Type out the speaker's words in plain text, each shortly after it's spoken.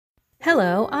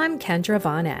Hello, I'm Kendra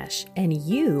Von Esch, and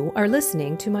you are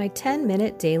listening to my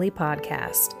 10-minute daily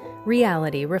podcast,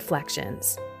 Reality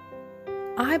Reflections.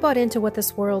 I bought into what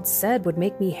this world said would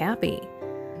make me happy.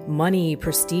 Money,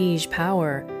 prestige,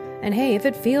 power. And hey, if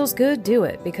it feels good, do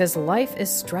it, because life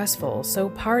is stressful, so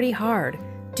party hard.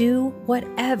 Do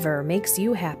whatever makes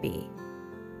you happy.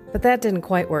 But that didn't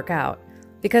quite work out,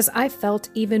 because I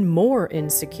felt even more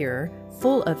insecure,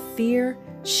 full of fear,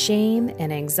 shame,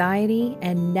 and anxiety,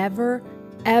 and never,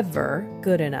 ever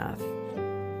good enough.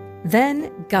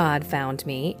 Then God found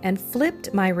me and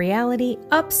flipped my reality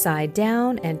upside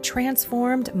down and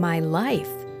transformed my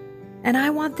life. And I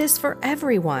want this for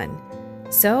everyone.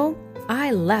 So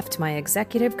I left my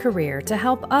executive career to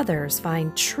help others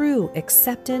find true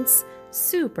acceptance,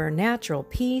 supernatural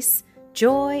peace,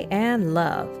 joy, and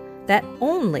love that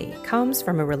only comes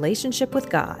from a relationship with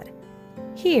God.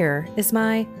 Here is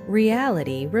my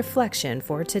reality reflection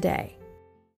for today.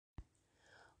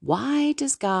 Why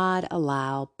does God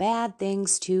allow bad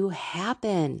things to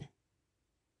happen?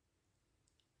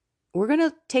 We're going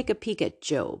to take a peek at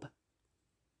Job.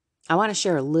 I want to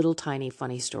share a little tiny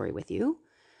funny story with you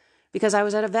because I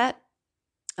was at a vet,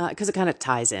 because it kind of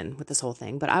ties in with this whole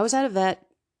thing, but I was at a vet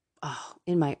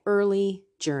in my early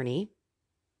journey.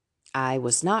 I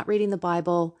was not reading the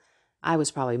Bible. I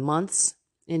was probably months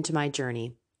into my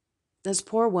journey. This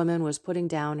poor woman was putting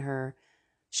down her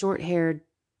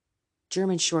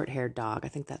German short-haired dog. I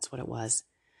think that's what it was.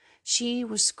 She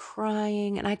was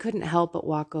crying, and I couldn't help but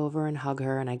walk over and hug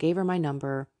her, and I gave her my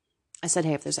number. I said,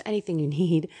 hey, if there's anything you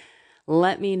need,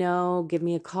 let me know. Give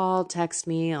me a call, text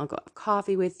me. I'll go have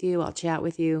coffee with you. I'll chat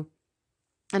with you.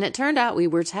 And it turned out we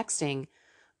were texting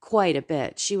quite a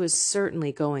bit. She was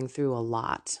certainly going through a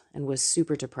lot and was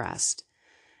super depressed.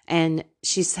 And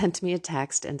she sent me a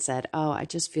text and said, I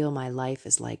just feel my life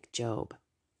is like Job.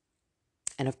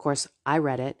 And of course, I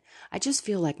read it. I just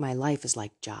feel like my life is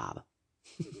like Job.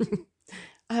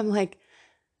 I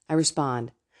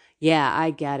respond, yeah, I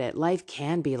get it. Life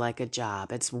can be like a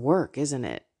job. It's work, isn't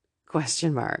it? ?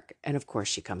 And of course,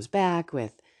 she comes back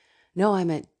with, no, I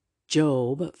meant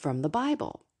Job from the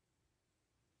Bible.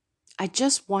 I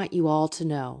just want you all to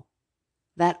know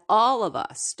that all of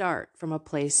us start from a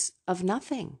place of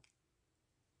nothing.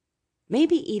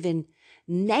 Maybe even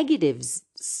negatives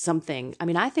something. I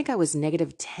mean, I think I was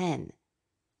 -10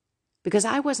 because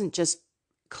I wasn't just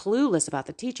clueless about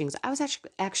the teachings. I was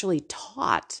actually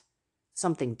taught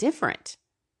something different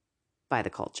by the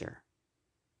culture.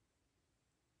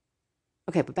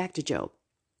 Okay, but back to Job.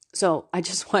 So I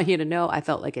just want you to know I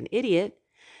felt like an idiot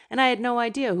and I had no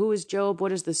idea who is Job,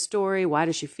 what is the story, why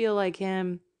does she feel like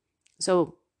him?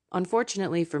 So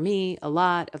unfortunately for me, a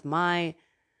lot of my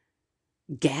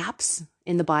gaps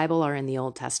in the Bible are in the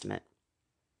Old Testament.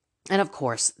 And of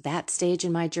course, that stage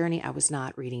in my journey, I was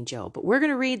not reading Job. But we're going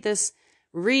to read this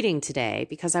reading today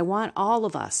because I want all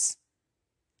of us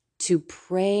to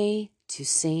pray to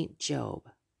Saint Job.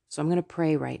 So I'm going to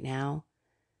pray right now.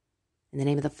 In the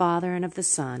name of the Father, and of the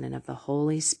Son, and of the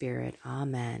Holy Spirit.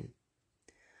 Amen.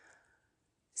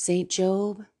 Saint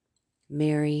Job,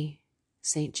 Mary,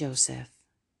 Saint Joseph,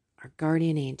 our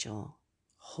guardian angel,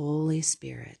 Holy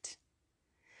Spirit,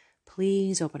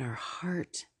 please open our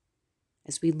heart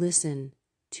as we listen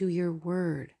to your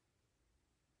word.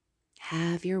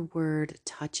 Have your word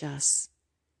touch us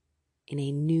in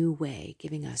a new way,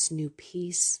 giving us new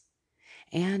peace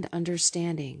and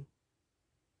understanding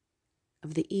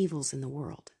of the evils in the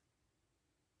world.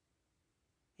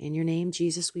 In your name,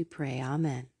 Jesus, we pray.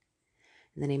 Amen.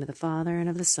 In the name of the Father, and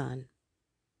of the Son,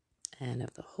 and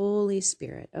of the Holy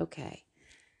Spirit. Okay.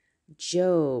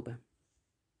 Job.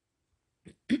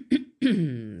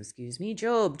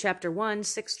 Job, chapter 1,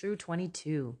 6 through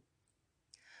 22.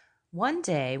 One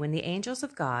day, when the angels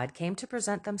of God came to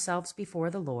present themselves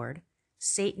before the Lord,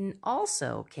 Satan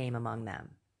also came among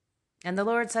them. And the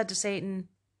Lord said to Satan,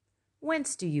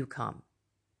 "Whence do you come?"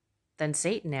 Then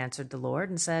Satan answered the Lord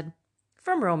and said,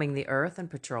 "From roaming the earth and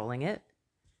patrolling it."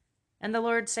 And the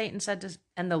Lord said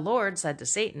to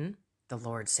Satan,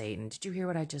 did you hear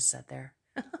what I just said there?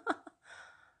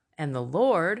 And the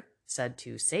Lord said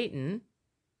to Satan,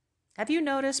 "Have you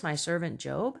noticed my servant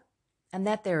Job, and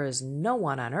that there is no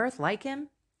one on earth like him,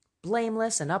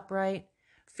 blameless and upright,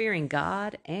 fearing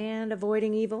God and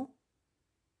avoiding evil?"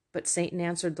 But Satan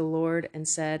answered the Lord and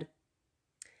said,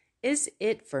 "Is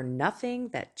it for nothing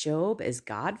that Job is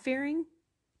God-fearing?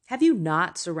 Have you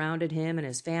not surrounded him and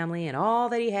his family and all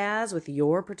that he has with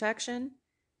your protection?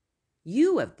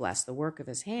 You have blessed the work of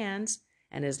his hands,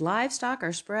 and his livestock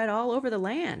are spread all over the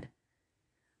land.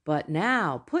 But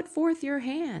now put forth your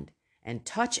hand and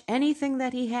touch anything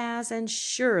that he has, and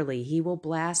surely he will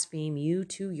blaspheme you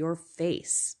to your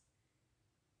face."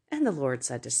 And the Lord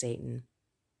said to Satan,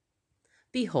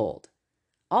 "Behold,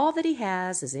 all that he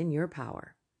has is in your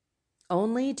power.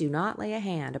 Only do not lay a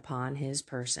hand upon his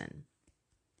person."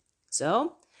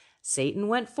 So Satan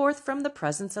went forth from the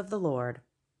presence of the Lord.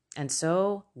 And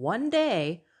so one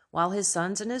day, while his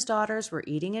sons and his daughters were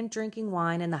eating and drinking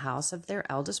wine in the house of their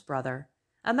eldest brother,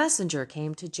 a messenger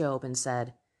came to Job and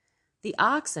said, "The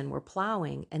oxen were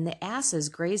plowing and the asses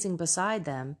grazing beside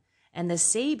them, and the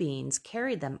Sabines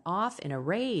carried them off in a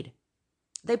raid.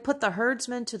 They put the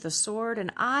herdsmen to the sword,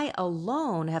 and I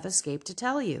alone have escaped to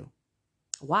tell you."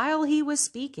 While he was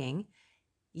speaking,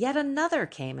 yet another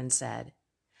came and said,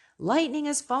 "Lightning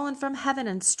has fallen from heaven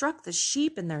and struck the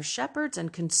sheep and their shepherds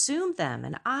and consumed them,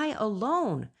 and I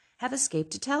alone have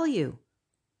escaped to tell you."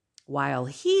 While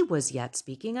he was yet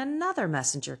speaking, another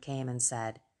messenger came and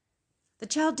said, "The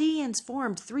Chaldeans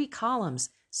formed 3 columns,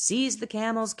 seized the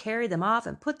camels, carried them off,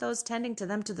 and put those tending to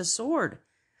them to the sword,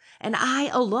 and I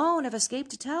alone have escaped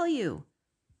to tell you."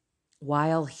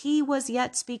 While he was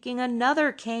yet speaking,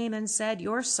 another came and said,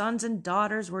 "Your sons and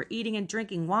daughters were eating and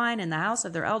drinking wine in the house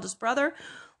of their eldest brother,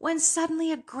 when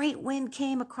suddenly a great wind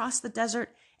came across the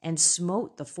desert and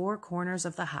smote the 4 corners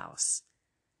of the house.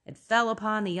 It fell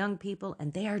upon the young people,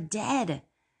 and they are dead,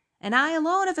 and I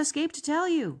alone have escaped to tell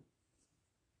you."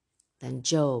 Then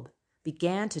Job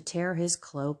began to tear his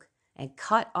cloak and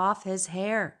cut off his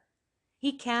hair.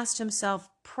 He cast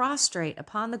himself prostrate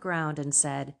upon the ground and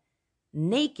said,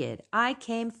 "Naked I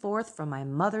came forth from my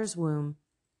mother's womb,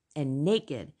 and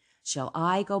naked shall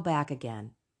I go back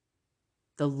again.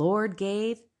 The Lord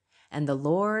gave, and the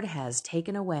Lord has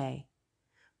taken away.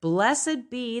 Blessed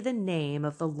be the name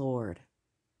of the Lord."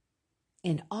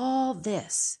 In all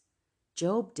this,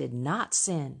 Job did not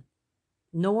sin,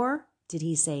 nor did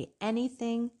he say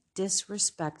anything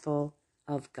disrespectful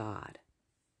of God.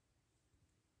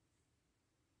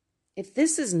 If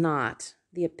this is not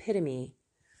the epitome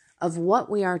of what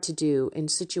we are to do in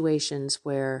situations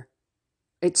where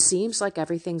it seems like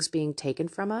everything's being taken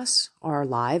from us, or our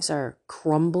lives are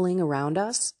crumbling around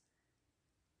us,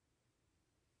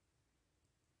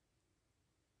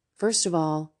 first of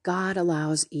all, God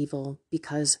allows evil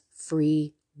because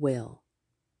free will.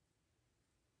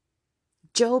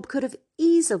 Job could have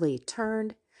easily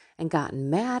turned and gotten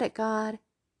mad at God,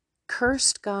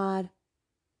 cursed God,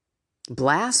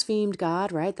 blasphemed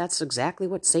God, right? That's exactly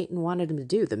what Satan wanted him to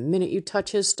do. The minute you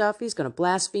touch his stuff, he's going to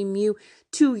blaspheme you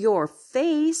to your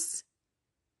face.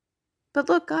 But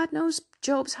look, God knows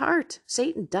Job's heart.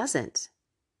 Satan doesn't.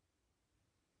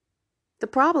 The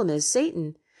problem is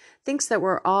Satan thinks that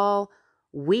we're all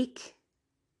weak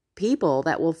people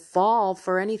that will fall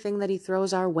for anything that he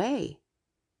throws our way.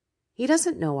 He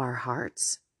doesn't know our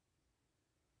hearts.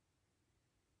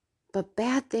 But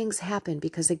bad things happen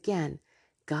because, again,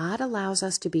 God allows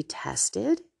us to be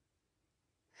tested.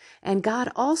 And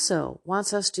God also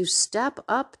wants us to step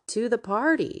up to the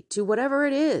party, to whatever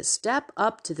it is. Step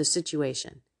up to the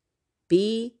situation.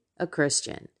 Be a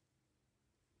Christian.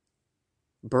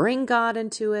 Bring God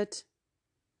into it.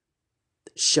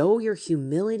 Show your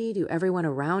humility to everyone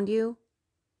around you.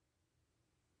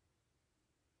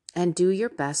 And do your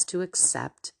best to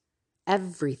accept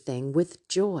everything with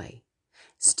joy.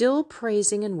 Still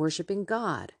praising and worshiping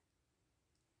God.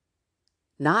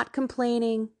 Not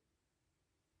complaining.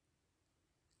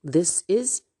 This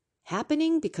is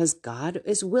happening because God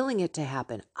is willing it to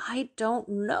happen. I don't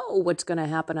know what's going to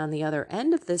happen on the other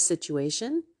end of this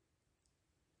situation,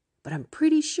 but I'm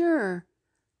pretty sure,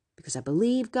 because I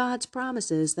believe God's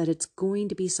promises, that it's going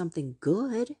to be something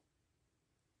good.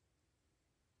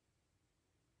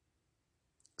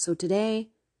 So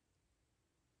today,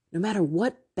 no matter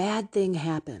what bad thing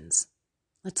happens,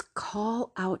 let's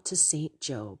call out to Saint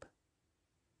Job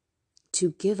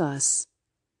to give us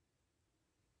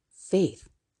faith,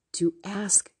 to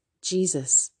ask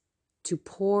Jesus to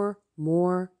pour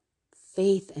more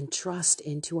faith and trust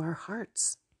into our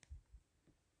hearts.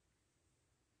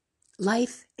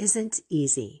 Life isn't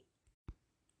easy,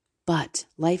 but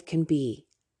life can be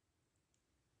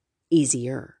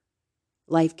easier.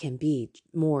 Life can be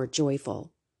more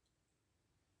joyful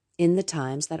in the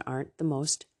times that aren't the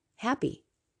most happy.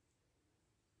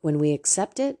 When we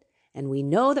accept it and we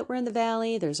know that we're in the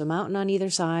valley, there's a mountain on either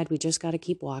side, we just got to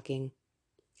keep walking.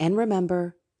 And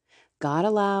remember, God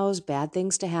allows bad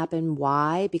things to happen.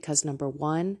 Why? Because number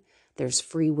one, there's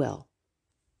free will.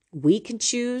 We can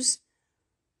choose.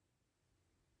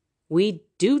 We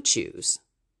do choose.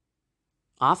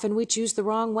 Often we choose the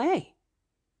wrong way.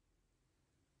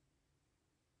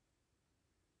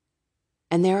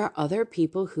 And there are other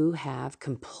people who have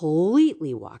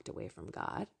completely walked away from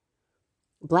God,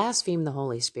 blasphemed the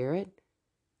Holy Spirit,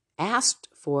 asked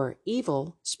for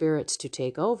evil spirits to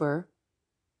take over.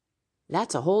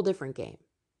 That's a whole different game.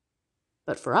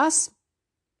 But for us,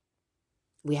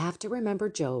 we have to remember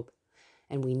Job,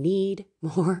 and we need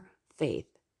more faith.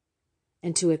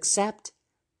 And to accept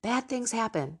bad things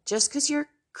happen. Just because you're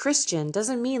Christian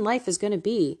doesn't mean life is going to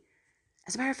be.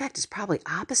 As a matter of fact, it's probably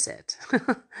opposite.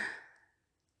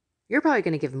 You're probably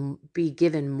going to be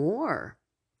given more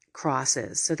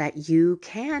crosses so that you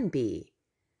can be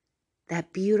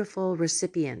that beautiful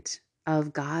recipient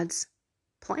of God's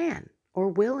plan or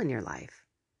will in your life.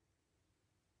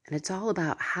 And it's all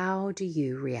about, how do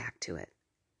you react to it?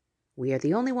 We are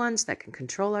the only ones that can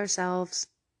control ourselves,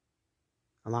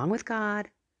 along with God.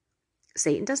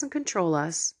 Satan doesn't control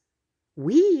us.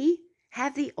 We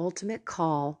have the ultimate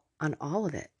call on all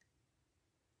of it.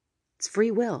 It's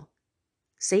free will.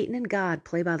 Satan and God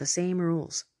play by the same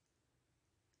rules.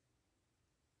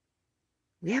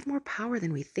 We have more power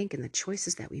than we think in the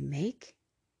choices that we make,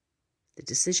 the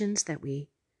decisions that we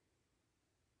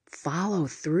follow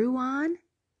through on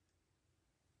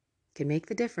can make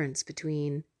the difference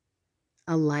between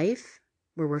a life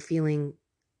where we're feeling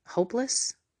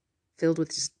hopeless, filled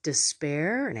with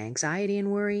despair and anxiety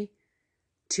and worry,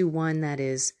 to one that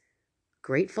is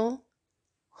grateful,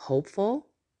 hopeful,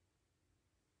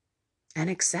 and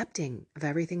accepting of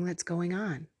everything that's going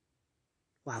on,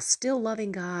 while still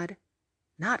loving God,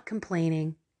 not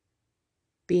complaining,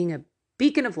 being a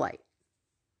beacon of light.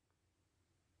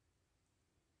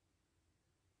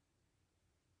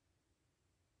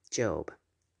 Job.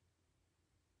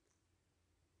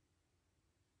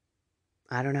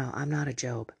 I don't know. I'm not a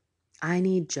Job. I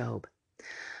need Job.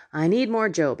 I need more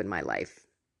Job in my life.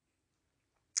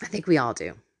 I think we all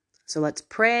do. So let's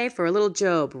pray for a little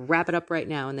Job. Wrap it up right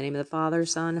now. In the name of the Father,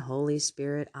 Son, Holy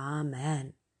Spirit.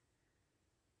 Amen.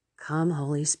 Come,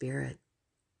 Holy Spirit.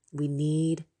 We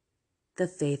need the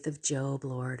faith of Job,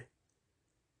 Lord.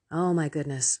 Oh my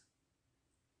goodness.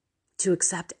 To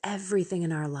accept everything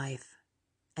in our life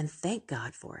and thank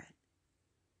God for it.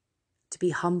 To be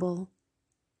humble.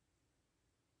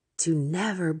 To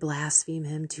never blaspheme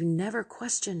him. To never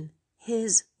question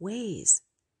his ways.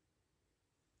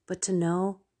 But to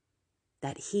know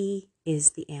that he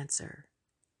is the answer.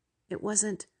 It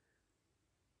wasn't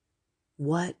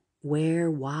what, where,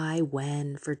 why,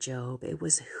 when for Job. It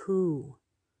was who.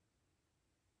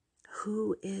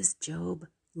 Who is Job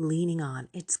leaning on?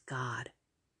 It's God.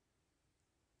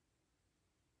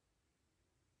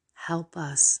 Help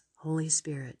us, Holy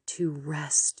Spirit, to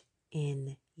rest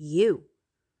in you.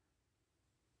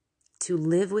 To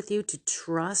live with you, to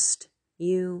trust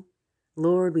you.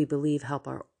 Lord, we believe, help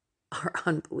our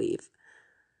unbelief.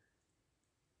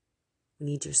 We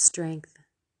need your strength.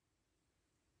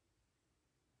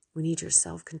 We need your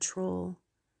self-control.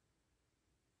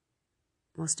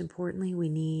 Most importantly, we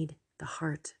need the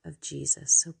heart of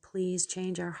Jesus. So please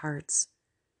change our hearts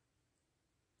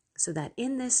so that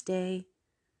in this day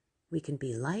we can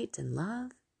be light and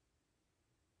love,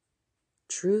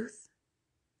 truth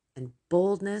and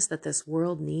boldness that this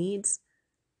world needs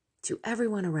to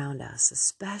everyone around us,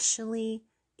 especially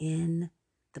in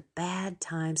the bad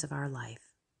times of our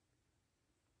life.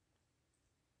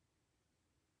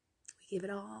 We give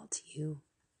it all to you,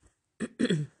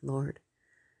 Lord.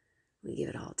 We give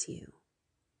it all to you.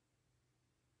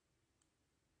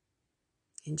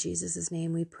 In Jesus'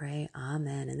 name we pray.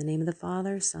 Amen. In the name of the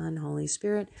Father, Son, Holy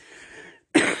Spirit.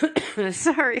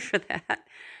 Sorry for that.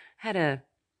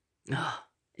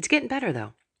 It's getting better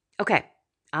though. Okay.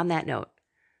 On that note,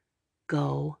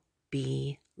 go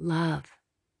be love.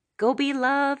 Go be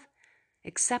love.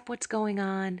 Accept what's going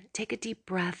on. Take a deep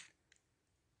breath.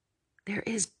 There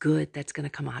is good that's going to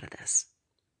come out of this.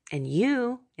 And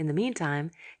you, in the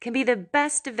meantime, can be the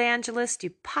best evangelist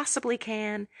you possibly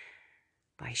can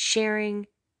by sharing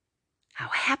how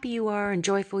happy you are and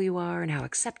joyful you are and how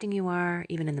accepting you are,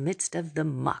 even in the midst of the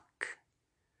muck.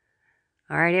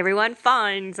 All right, everyone,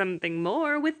 find something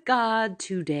more with God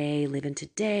today. Live in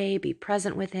today. Be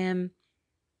present with him.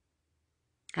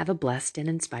 Have a blessed and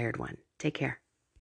inspired one. Take care.